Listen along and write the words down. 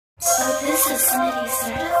So this is Smitty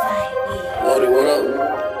certified beat. Loaded, what up?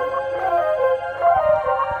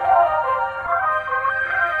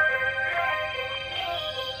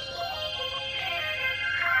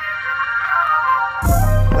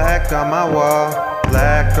 Black on my wall,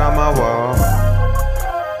 black on my wall.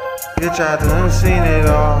 Bitch, I done seen it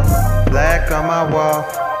all. Black on my wall,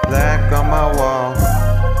 black on my wall.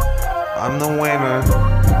 I'm the winner.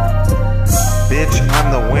 Bitch,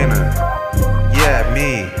 I'm the winner. Yeah,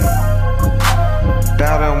 me.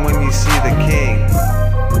 Bow down when you see the king.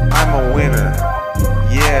 I'm a winner.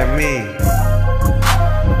 Yeah, me.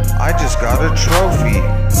 I just got a trophy.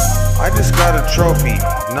 I just got a trophy.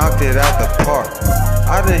 Knocked it out the park.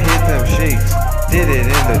 I done hit them shakes. Did it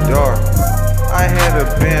in the dark. I had her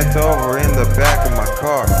bent over in the back of my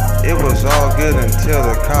car. It was all good until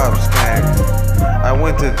the cops came. I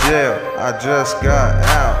went to jail. I just got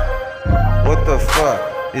out. What the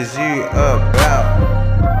fuck is you about?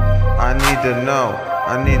 I need to know.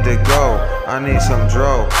 I need to go. I need some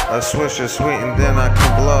dro. A swisher sweet and then I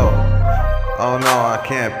can blow. Oh no, I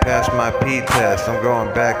can't pass my P test. I'm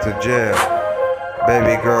going back to jail.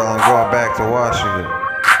 Baby girl, I'm going back to Washington.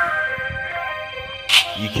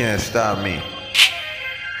 You can't stop me.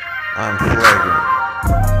 I'm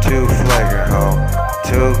flagrant. Too flagrant, ho.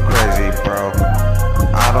 Too crazy, bro.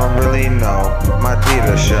 I don't really know. My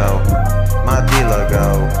dealer show. My dealer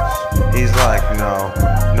goes. He's like,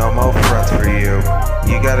 no more fronts for you.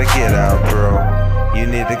 You gotta get out, bro. You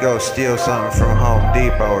need to go steal something from Home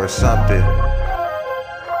Depot or something.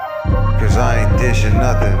 Cause I ain't dishing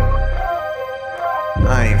nothing.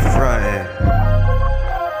 I ain't frontin'.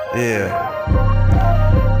 Yeah.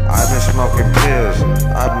 I've been smoking pills.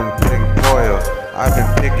 I've been picking coil. I've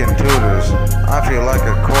been picking tutors. I feel like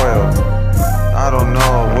a coil. I don't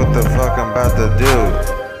know what the fuck I'm about to do.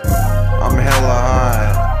 I'm hella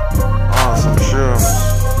high on some shrooms.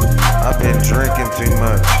 I've been drinking too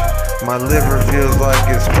much. My liver feels like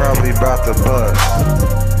it's probably about to bust.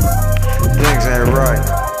 Things ain't right.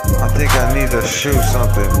 I think I need to shoot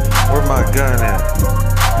something. Where my gun at?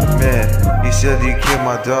 Man, you said you killed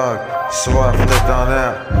my dog, so I flipped on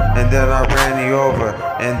out. And then I ran you over,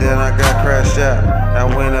 and then I got crashed out. I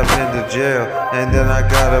went up into jail, and then I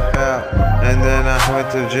got up out. And then I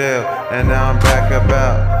went to jail, and now I'm back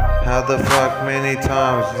about. How the fuck many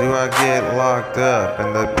times do I get locked up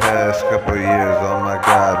in the past couple years? Oh my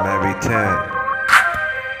god, maybe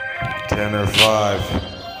 10 or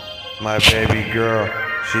 5. My baby girl,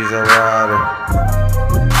 she's a rider.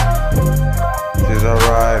 She's a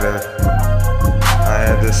rider. I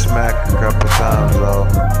had to smack a couple times though.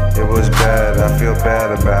 It was bad, I feel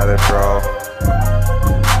bad about it, bro.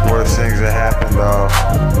 Worst things that happened though.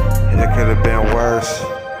 It could have been worse.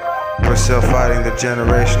 We're still fighting the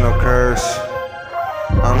generational curse.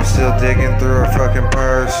 I'm still digging through her fucking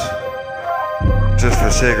purse. Just for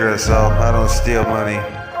cigarettes though, I don't steal money.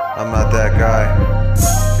 I'm not that guy.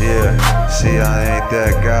 Yeah, see I ain't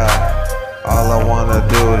that guy. All I wanna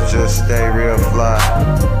do is just stay real fly.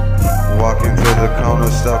 Walking through the corner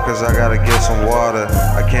stuff cause I gotta get some water.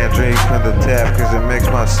 I can't drink from the tap cause it makes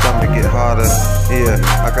my stomach get hotter. Yeah,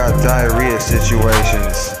 I got diarrhea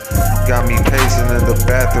situations. Got me pacing in the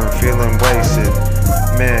bathroom feeling wasted.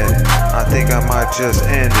 Man, I think I might just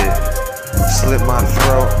end it. Slit my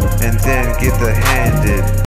throat and then get the handed.